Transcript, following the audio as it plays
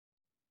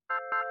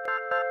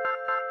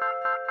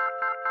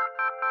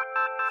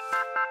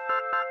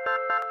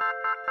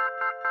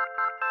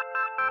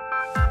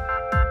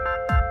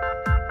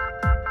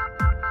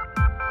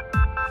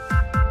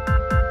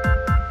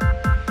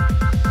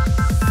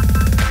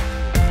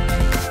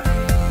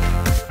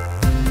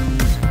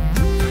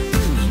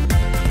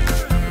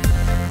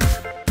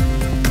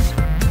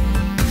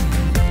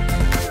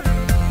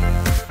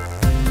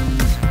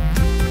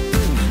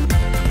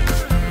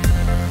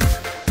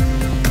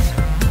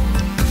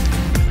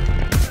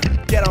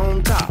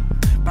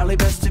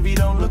Best if you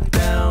don't look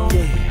down.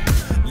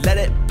 Yeah, let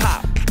it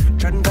pop.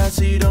 Treading fast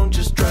so you don't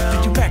just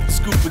drown. You pack the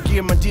scoop of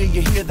gear, my dear.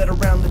 You hear that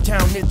around the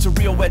town? It's a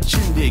real wet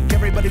shindig.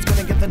 Everybody's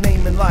gonna get the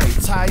name in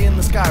lights. High in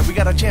the sky, we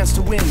got a chance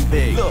to win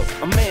big. Look,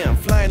 a man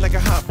flying like a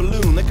hot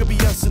balloon. That could be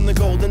us in the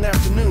golden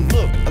afternoon.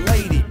 Look, a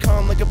lady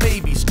calm like a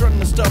baby, strutting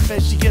the stuff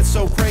as she gets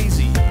so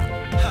crazy.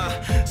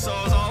 So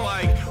I was all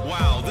like,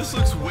 wow, this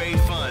looks way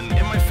fun.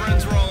 And my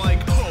friends were all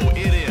like, oh,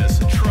 it is.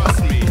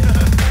 Trust me.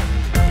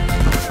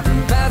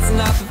 Bouncing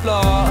off the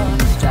floor,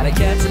 try to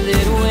catch a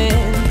little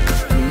wind.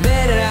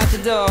 Made it out the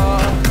door,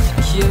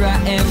 here I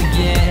am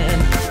again.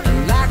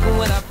 And like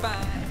when I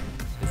find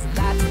there's a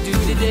lot to do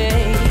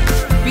today.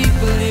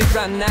 People live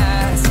right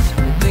nice,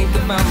 think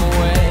about my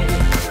way.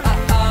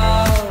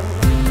 Uh-oh,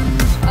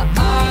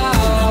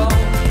 uh-oh,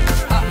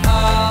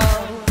 uh-oh,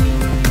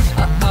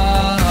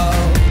 uh-oh.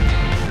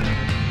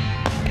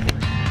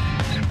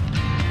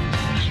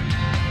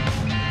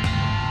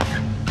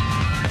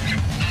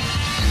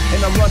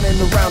 And I'm running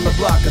around the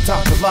block, I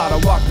talk a lot, I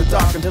walk the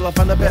dock until I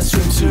find the best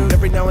swimsuit.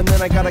 Every now and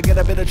then I gotta get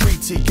a bit of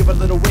treatsy, give a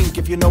little wink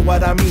if you know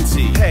what I mean.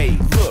 See, hey,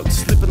 look,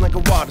 slipping like a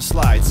water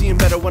slide, seeing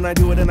better when I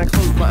do it and I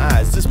close my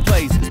eyes. This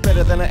place is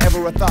better than I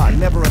ever thought,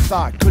 never a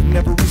thought, couldn't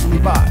ever reasonably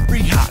buy.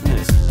 Free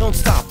hotness, don't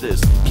stop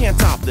this, can't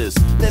top this.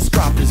 Let's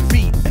drop this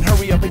beat and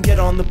hurry up and get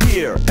on the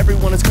pier.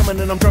 Everyone is coming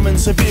and I'm drumming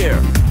severe.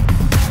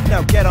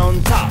 Now get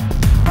on top,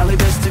 probably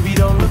best if you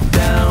don't look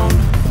down.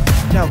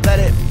 Now let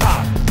it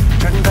pop.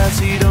 Treading fast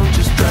so you don't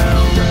just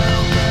drown.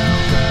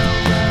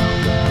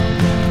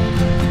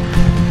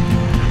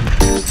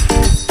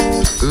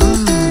 Ooh,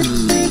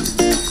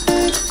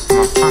 I'm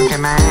a funky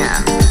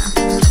man.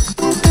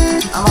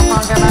 I'm a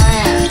funky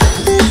man.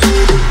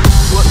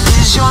 What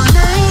is your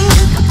name?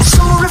 It's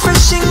so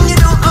refreshing, you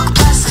don't look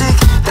plastic.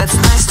 That's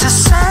nice to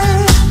say.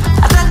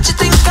 I bet you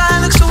think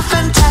I look so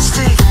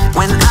fantastic.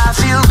 When I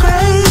feel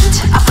great,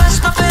 I flash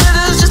my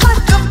feathers just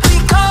like a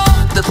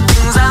peacock. The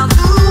things I'll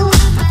do,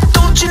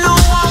 don't you know,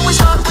 always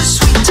start with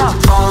sweet talk.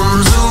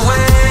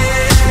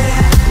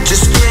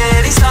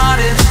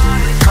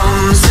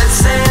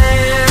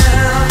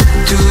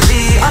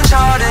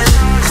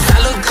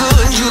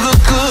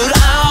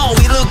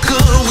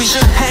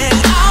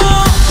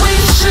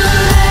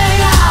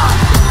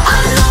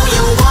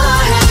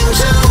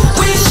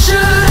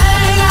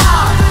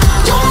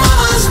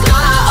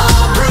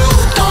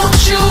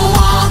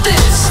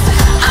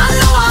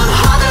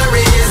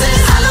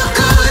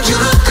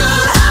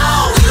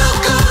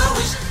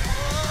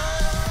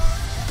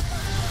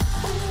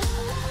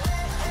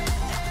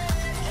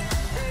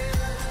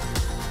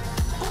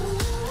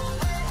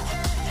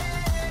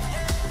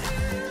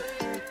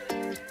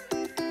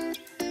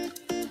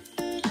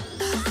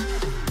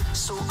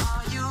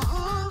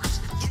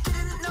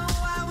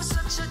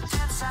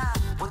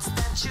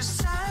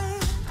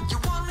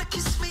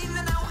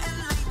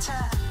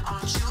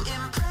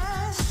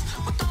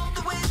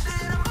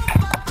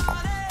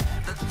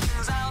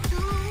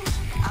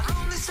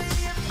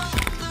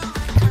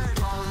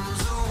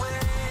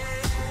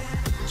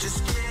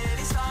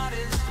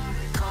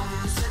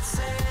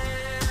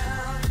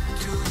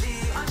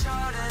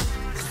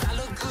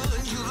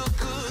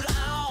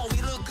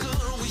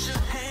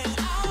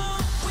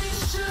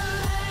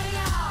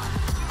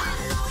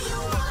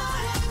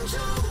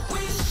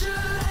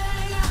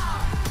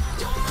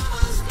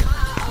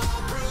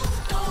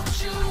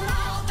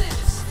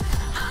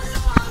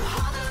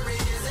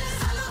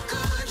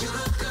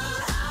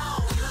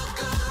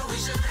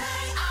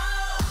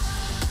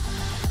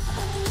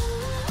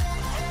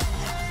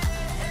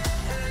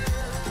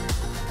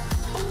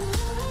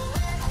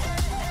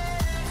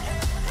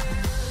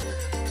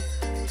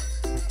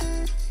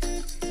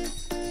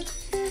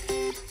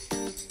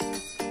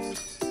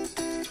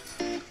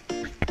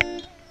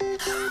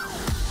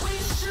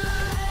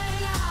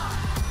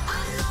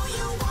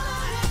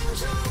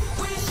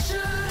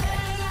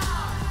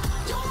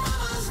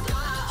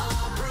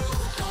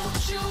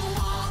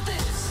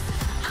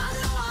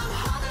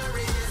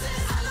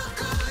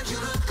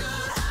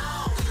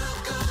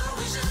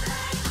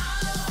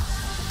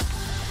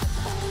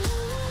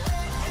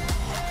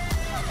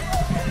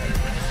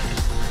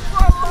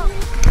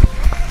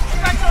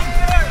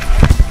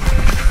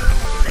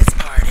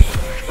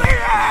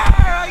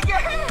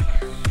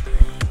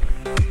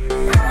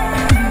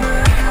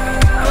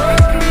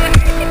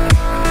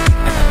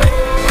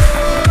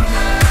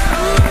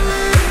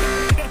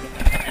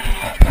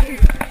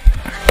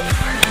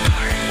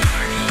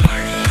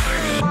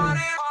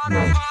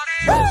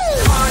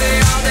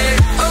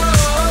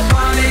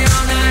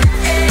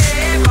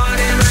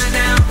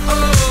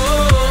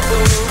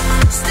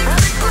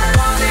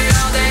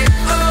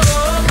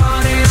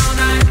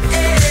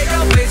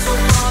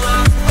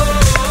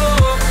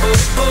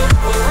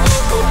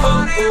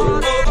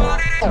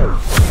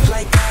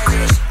 like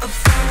ashes of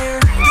fire.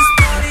 This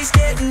party's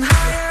getting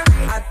higher.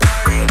 I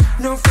party,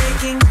 no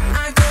faking.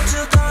 I go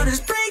till dawn is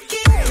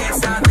breaking. Can't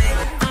stop it,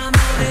 I'm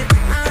on it.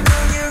 I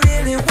know you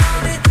really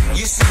want it.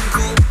 You seem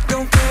cool,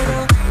 don't care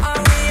though. Are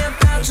we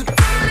about to party?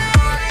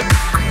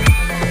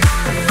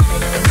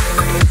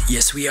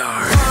 Yes, we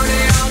are.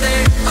 Party all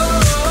day, oh,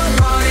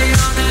 party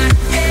all night,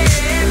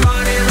 yeah,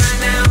 party right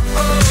now,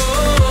 oh,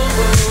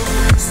 oh,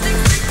 oh. Stick,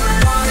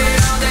 party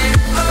all day,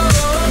 oh,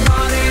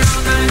 party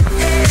all night,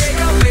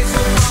 yeah, your face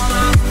will fall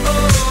off, oh,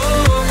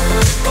 oh,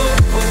 oh,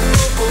 oh,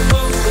 oh, oh,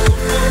 oh, oh,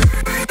 oh.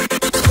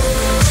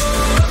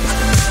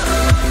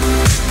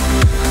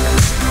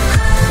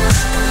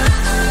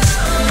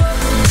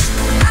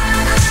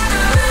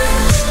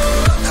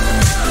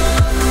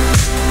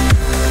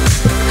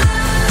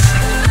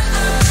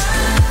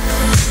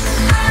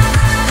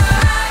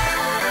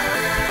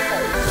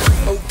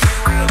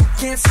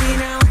 Can't see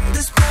now,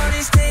 this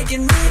party's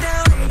taking me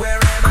down. Where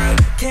am I?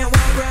 Can't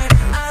walk right,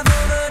 I've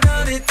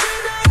overdone it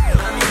tonight.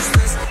 I'm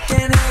useless,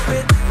 can't help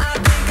it, I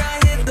think I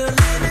hit the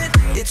limit.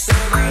 It's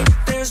over,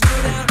 there's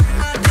no doubt,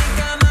 I think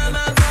I'm on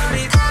my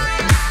party.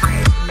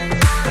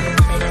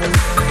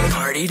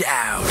 Partied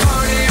out.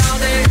 Party all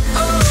day,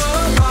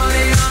 oh,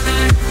 party all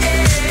night,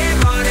 yeah,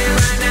 party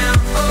right now,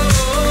 oh,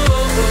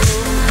 oh,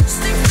 oh.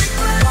 Stick,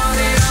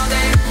 party all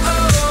day, oh,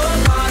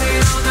 party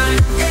all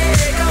night,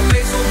 yeah, your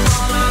face will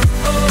fall off,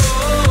 oh.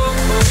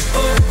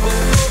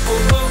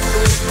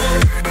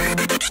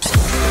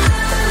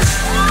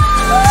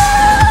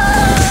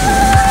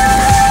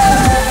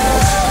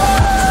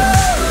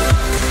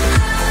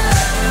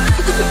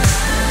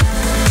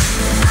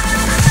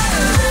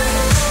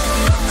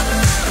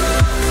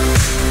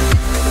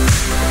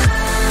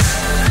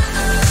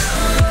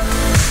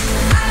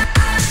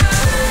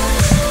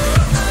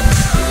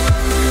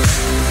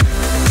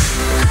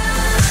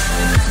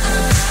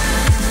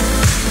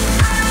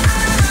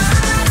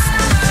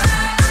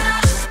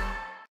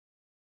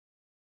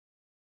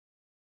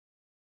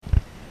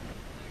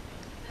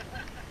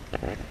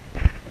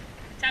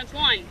 Times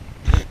one.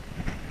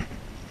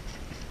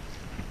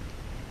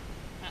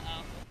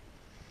 Uh-oh.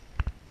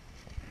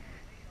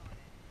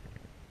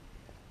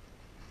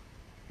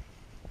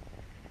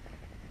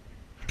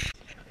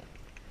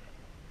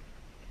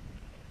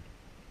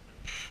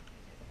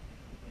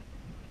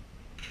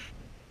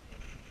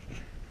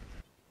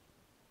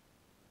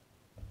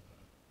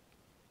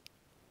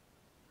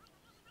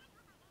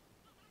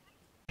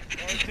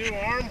 Two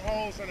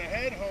armholes and a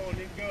head hole, and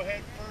you can go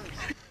head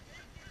first.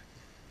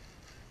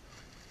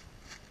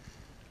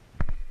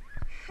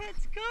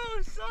 Let's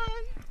go,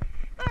 son!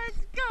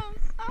 Let's go,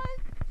 son!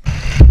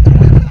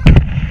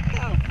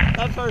 Oh,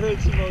 that part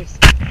hurts the most.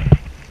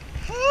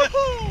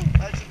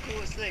 That's the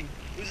coolest thing.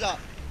 Who's up?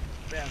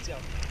 Yeah, let's go.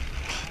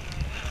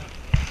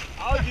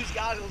 I would use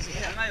goggles.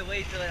 Yeah. I might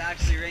wait till it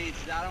actually rains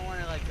because I don't want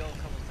to like go a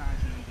couple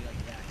times and then be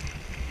like that.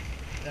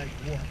 Like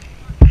what?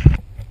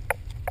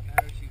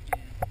 Parachute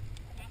can.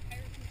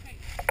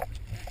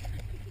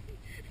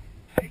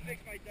 I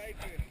fixed my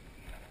diaper.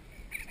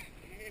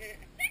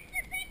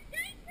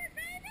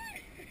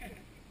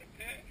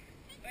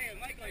 Hey,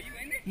 Michael, are you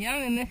in there? Yeah,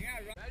 I'm in there.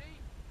 Yeah, ready?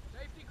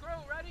 Safety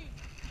crew, ready?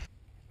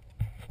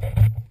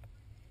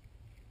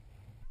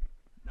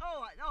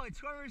 No, it's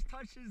whoever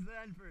touches the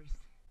end first.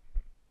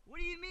 What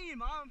do you mean,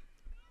 Mom?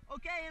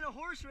 Okay, in a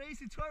horse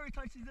race, it's whoever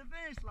touches the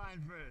finish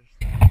line first.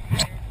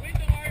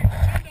 Window art,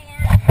 window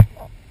art.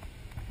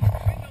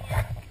 Window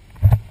art.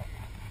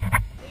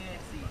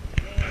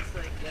 Dance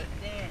like that,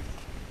 dance.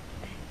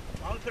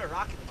 Why don't we put a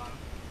rock at the bottom?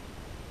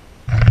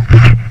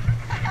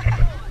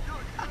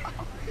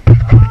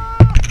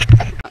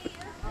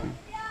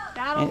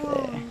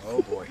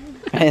 Oh boy.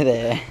 Right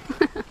there.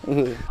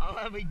 I'll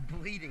have me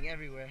bleeding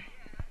everywhere.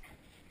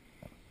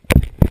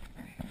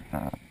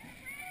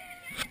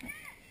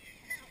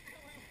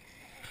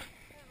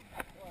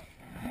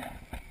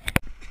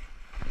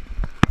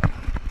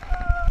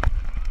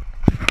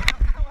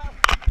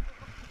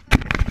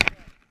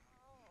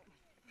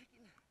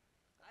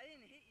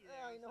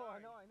 I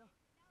know.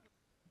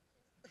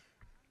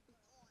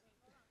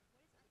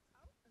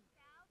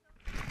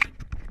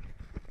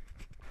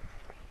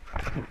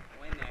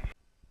 Win there.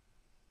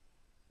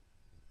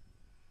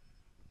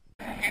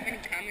 Have any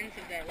comments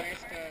of that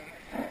last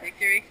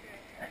victory?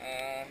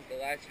 The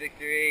last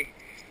victory,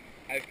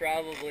 I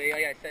probably,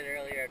 like I said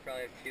earlier, I'd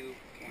probably have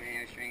one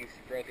hamstrings,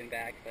 broken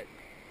back, but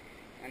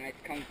when it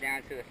comes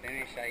down to the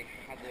finish,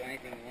 I'll do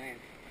anything to win.